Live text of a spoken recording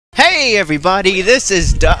Hey everybody, this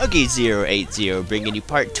is Doggy080 bringing you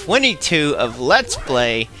part 22 of Let's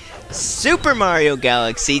Play Super Mario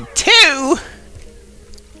Galaxy 2!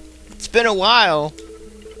 It's been a while,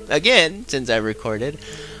 again, since I recorded.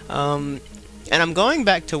 And I'm going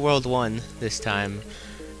back to World 1 this time.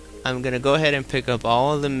 I'm gonna go ahead and pick up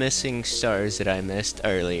all the missing stars that I missed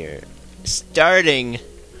earlier. Starting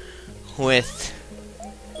with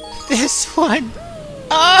this one.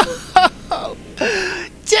 Oh!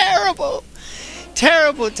 Terrible!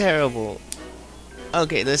 Terrible, terrible.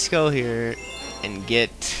 Okay, let's go here and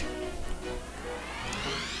get...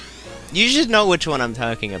 You should know which one I'm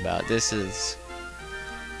talking about. This is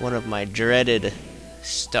one of my dreaded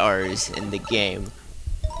stars in the game.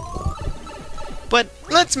 But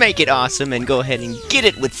let's make it awesome and go ahead and get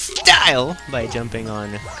it with style by jumping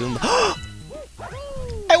on Goomba.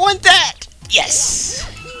 I want that! Yes!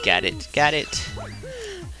 Got it, got it.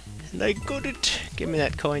 And I got it. Give me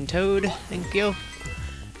that coin, Toad. Thank you.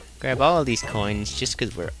 Grab all of these coins just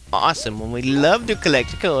because we're awesome and we love to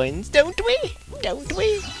collect coins, don't we? Don't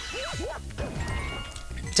we?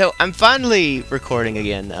 So, I'm finally recording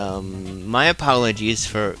again. My apologies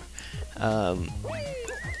for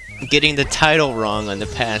getting the title wrong on the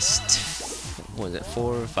past, what was it,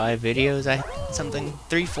 4 or 5 videos? Something?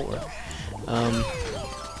 3, 4.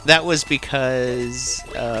 That was because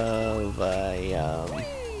of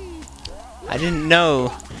I didn't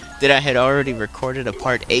know that I had already recorded a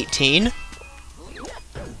part 18,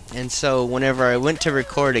 and so whenever I went to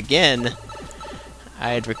record again, I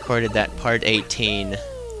had recorded that part 18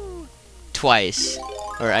 twice,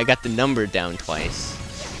 or I got the number down twice.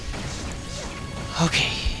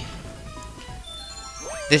 Okay.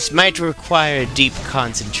 This might require deep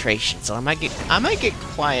concentration, so I might get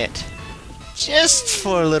quiet just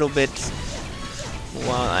for a little bit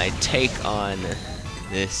while I take on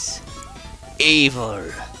this evil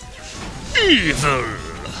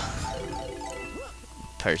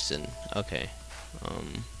person. Okay.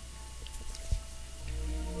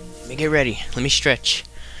 Let me get ready. Let me stretch.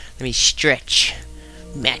 Let me stretch.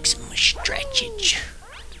 Maximum stretchage.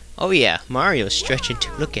 Oh yeah, Mario's stretching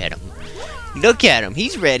too. Look at him. Look at him.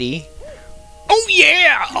 He's ready. Oh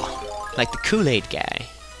yeah! Like the Kool-Aid guy.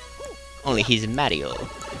 Only he's Mario.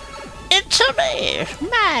 It's me,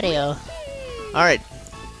 Mario. Alright.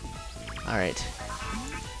 Alright.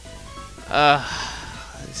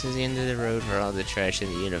 This is the end of the road for all the trash in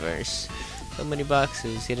the universe. So many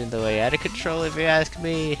boxes get in the way. Out of control if you ask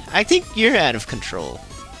me. I think you're out of control.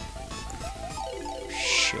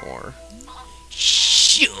 Sure.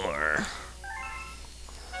 Sure.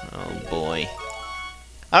 Oh boy.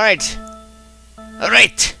 Alright.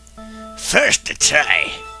 Alright. First to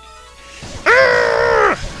try.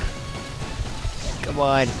 Come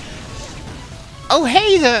on. Oh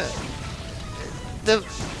hey,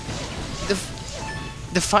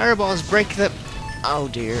 the fireballs break the... Oh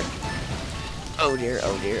dear. Oh dear,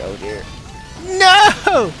 oh dear, oh dear.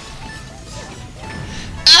 No!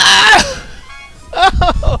 Ah!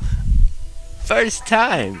 Oh! First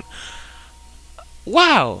time.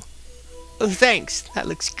 Wow. Oh, thanks. That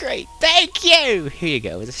looks great. Thank you. Here you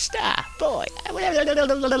go. With a star. Boy.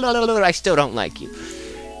 I still don't like you.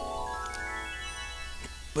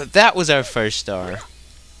 But that was our first star.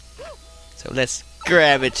 So let's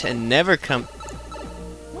grab it and never come...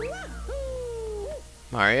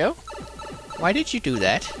 Mario? Why did you do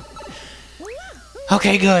that?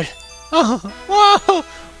 Okay, good. Oh, whoa!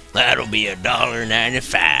 That'll be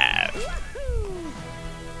 $1.95.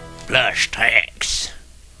 Plus tax.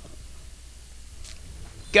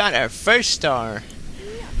 Got our first star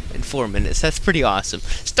in 4 minutes. That's pretty awesome.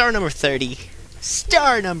 Star number 30.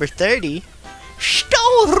 Star number 30.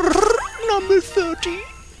 Star number 30.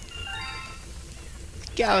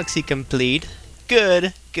 Galaxy complete.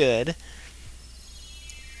 Good, good.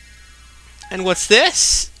 And what's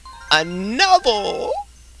this? A novel!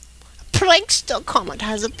 A prankster comet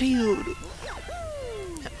has appeared.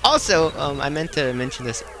 Also, I meant to mention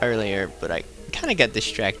this earlier, but I kind of got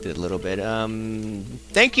distracted a little bit.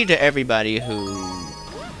 Thank you to everybody who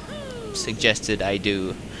suggested I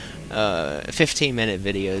do 15-minute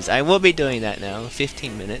videos. I will be doing that now,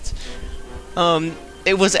 15 minutes.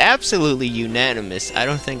 It was absolutely unanimous. I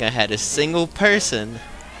don't think I had a single person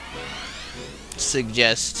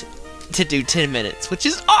suggest to do 10 minutes, which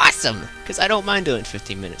is awesome, because I don't mind doing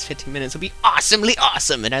 15 minutes. 15 minutes will be awesomely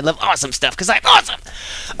awesome, and I love awesome stuff, because I'm awesome!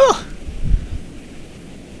 Oh.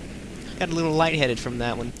 Got a little lightheaded from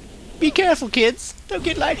that one. Be careful, kids. Don't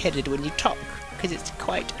get lightheaded when you talk, because it's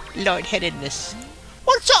quite lightheadedness.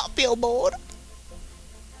 What's up, Billboard?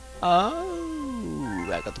 Oh,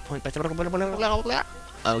 I got the point.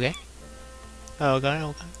 Okay. Okay,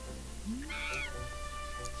 okay.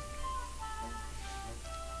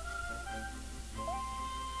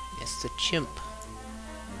 It's the chimp.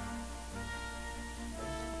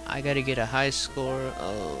 I gotta get a high score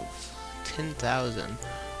of 10,000.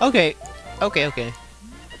 Okay. Okay, okay.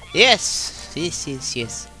 Yes! Yes, yes,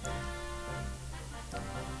 yes.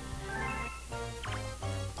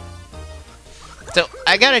 So,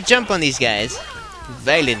 I gotta jump on these guys.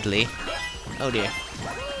 Violently. Oh dear.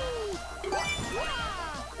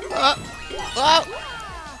 Oh! Oh!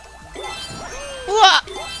 Wah!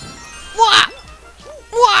 Wah!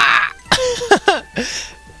 Wah!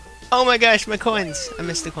 Oh my gosh, my coins! I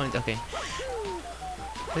missed the coins. Okay.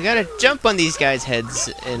 We gotta jump on these guys' heads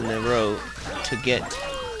in a row to get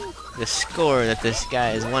the score that this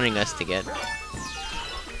guy is wanting us to get.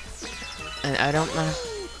 And I don't know.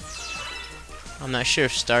 I'm not sure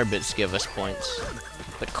if star bits give us points.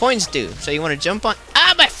 But coins do. So you want to jump on.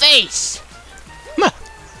 Ah, my face!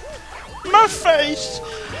 My face!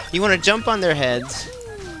 You want to jump on their heads.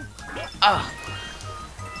 Ah!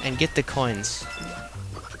 And get the coins.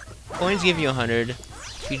 Coins give you 100.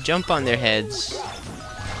 If you jump on their heads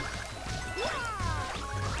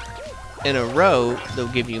in a row, they'll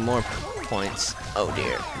give you more points. Oh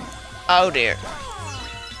dear. Oh dear.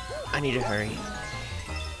 I need to hurry.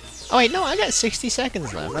 Oh wait, no, I got 60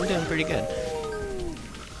 seconds left. I'm doing pretty good.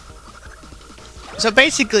 So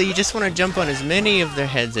basically, you just want to jump on as many of their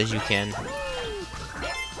heads as you can.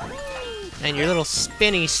 And your little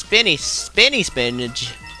spinny spinach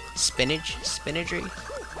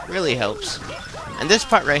really helps. And this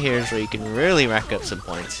part right here is where you can really rack up some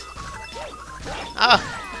points. Oh,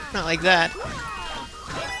 not like that.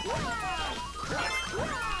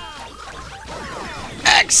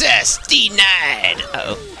 Access denied!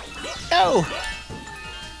 Uh-oh. No!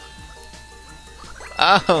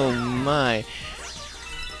 Oh my.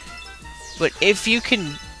 But if you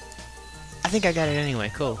can... I think I got it anyway,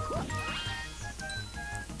 cool.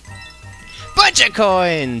 Bunch of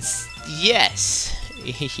coins! Yes!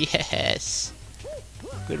 Yes!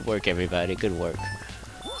 Good work, everybody, good work.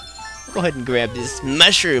 Go ahead and grab this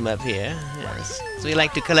mushroom up here. Yes. So we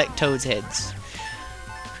like to collect Toad's heads.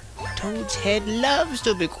 Toad's head loves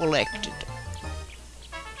to be collected.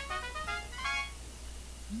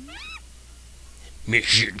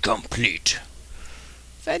 Mission complete.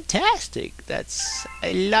 Fantastic. That's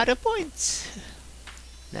a lot of points.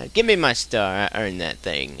 Now give me my star. I earned that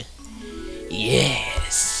thing.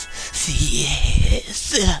 Yes.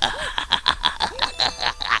 Yes.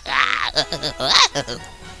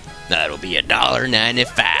 That'll be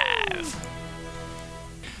 $1.95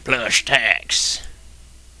 plus tax.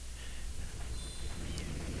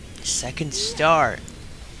 Second star.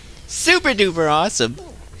 Super duper awesome.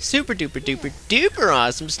 Super duper duper duper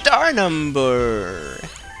awesome star number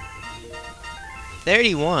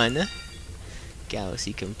 31.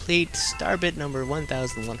 Galaxy complete. Star bit number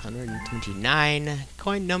 1129.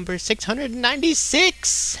 Coin number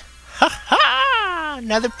 696. Ha ha!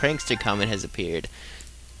 Another prankster comet has appeared.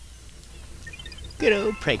 Good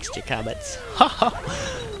old prankster comets. Ha ha!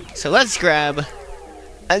 So let's grab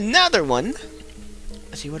another one.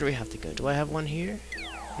 Let's see, where do we have to go? Do I have one here?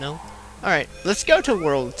 No? Alright, let's go to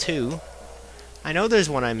World 2. I know there's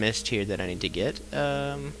one I missed here that I need to get.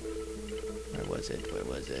 Where was it? Where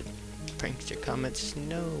was it? Prankster Comets?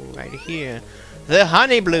 No, right here. The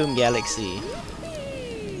Honey Bloom Galaxy.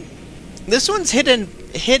 This one's hidden?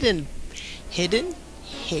 It's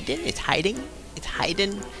hiding? It's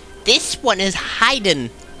hiding? This one is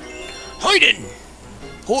hiding! HOYDEN!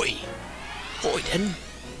 Hoy! HOYDEN!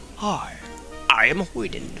 I am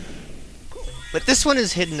HOYDEN. But this one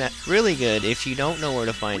is hidden really good if you don't know where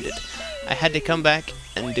to find it. I had to come back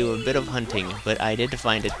and do a bit of hunting, but I did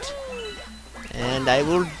find it. And I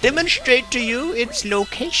will demonstrate to you its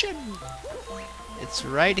location. It's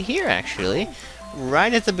right here, actually.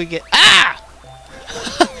 Right at the beginning. Ah!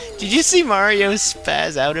 Did you see Mario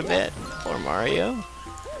spaz out a bit? Poor Mario.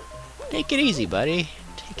 Take it easy, buddy.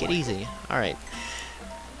 Take it easy. Alright.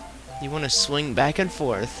 You want to swing back and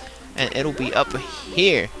forth, and it'll be up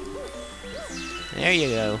here. There you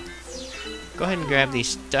go. Go ahead and grab these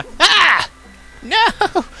stuff. Ah! No!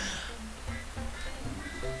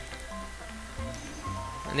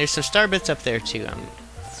 And there's some star bits up there too. There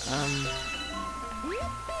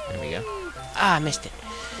we go. Ah, I missed it.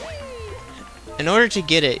 In order to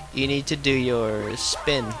get it, you need to do your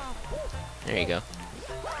spin. There you go.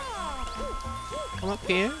 Come up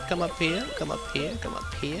here, come up here, come up here, come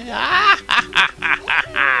up here. Ah!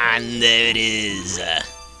 And there it is.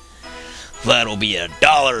 That'll be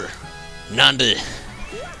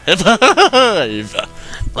 $1.95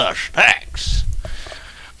 plus tax.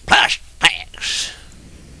 Plus tax.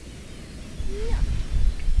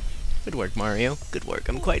 Good work, Mario. Good work.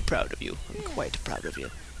 I'm quite proud of you. I'm quite proud of you.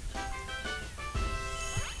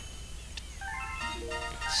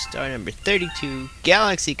 Star number 32.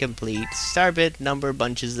 Galaxy complete. Starbit number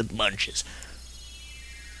bunches of bunches.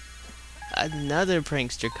 Another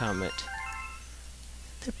prankster comet.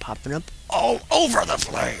 They're popping up all over the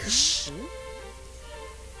place.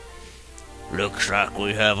 Looks like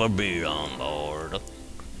we have a bee on board.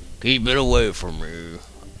 Keep it away from me.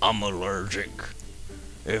 I'm allergic.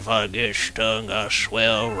 If I get stung, I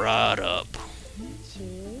swell right up.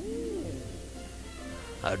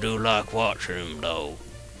 I do like watching him, though.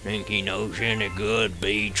 Think he knows any good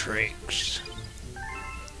bee tricks?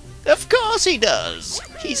 Of course he does!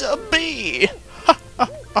 He's a bee!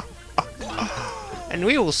 And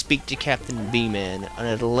we will speak to Captain B-Man on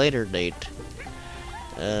a later date.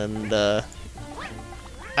 And, I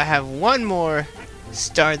have one more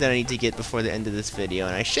star that I need to get before the end of this video,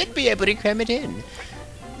 and I should be able to cram it in.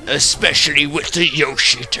 Especially with the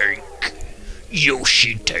Yoshi tank.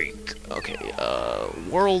 Yoshi tank. Okay,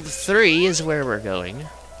 World 3 is where we're going.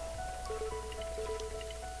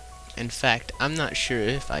 In fact, I'm not sure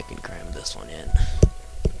if I can cram this one in.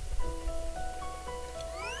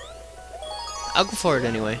 I'll go for it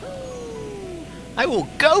anyway. I will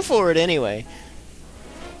go for it anyway.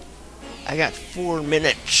 I got 4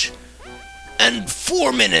 minutes. And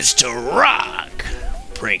 4 minutes to rock!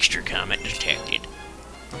 Prankster comment detected.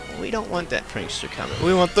 We don't want that prankster comment.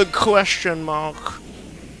 We want the question mark.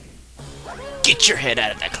 Get your head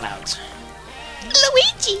out of the clouds.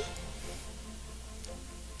 Luigi!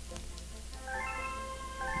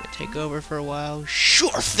 Take over for a while?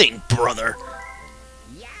 Sure thing, brother!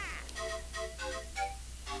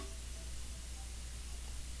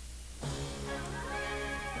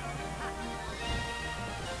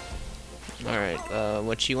 Alright,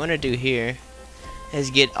 what you want to do here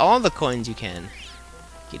is get all the coins you can.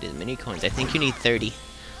 Get as many coins. I think you need 30.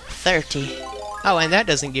 30! Oh, and that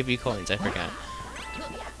doesn't give you coins, I forgot.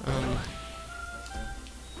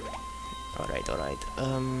 Alright.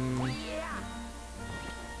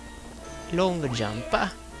 Longa jumpa.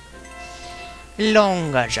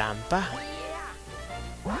 Longa jumpa.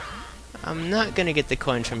 I'm not gonna get the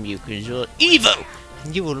coin from you because you're evil!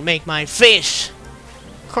 And you will make my face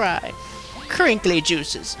cry. Crinkly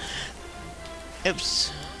juices.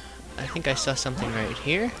 Oops. I think I saw something right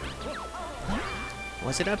here.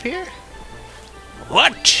 Was it up here?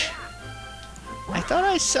 What? I thought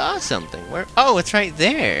I saw something. Where? Oh, it's right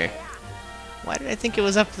there. Why did I think it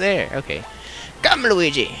was up there? Okay. Come,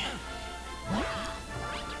 Luigi!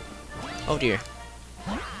 Oh dear.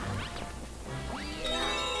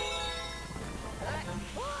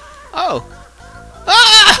 Oh!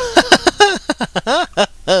 Ah!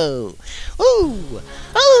 Oh! Ooh!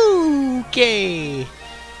 Okay!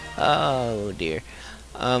 Oh dear.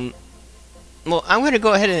 Well, I'm gonna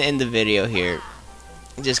go ahead and end the video here,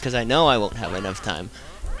 just because I know I won't have enough time.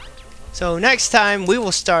 So next time we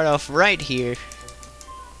will start off right here,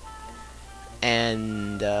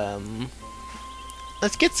 and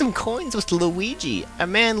let's get some coins with Luigi. Our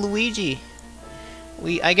man Luigi.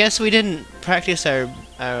 I guess we didn't practice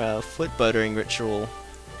our foot buttering ritual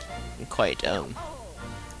quite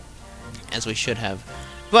as we should have.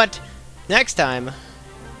 But next time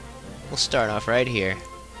we'll start off right here,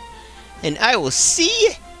 and I will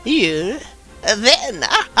see you then.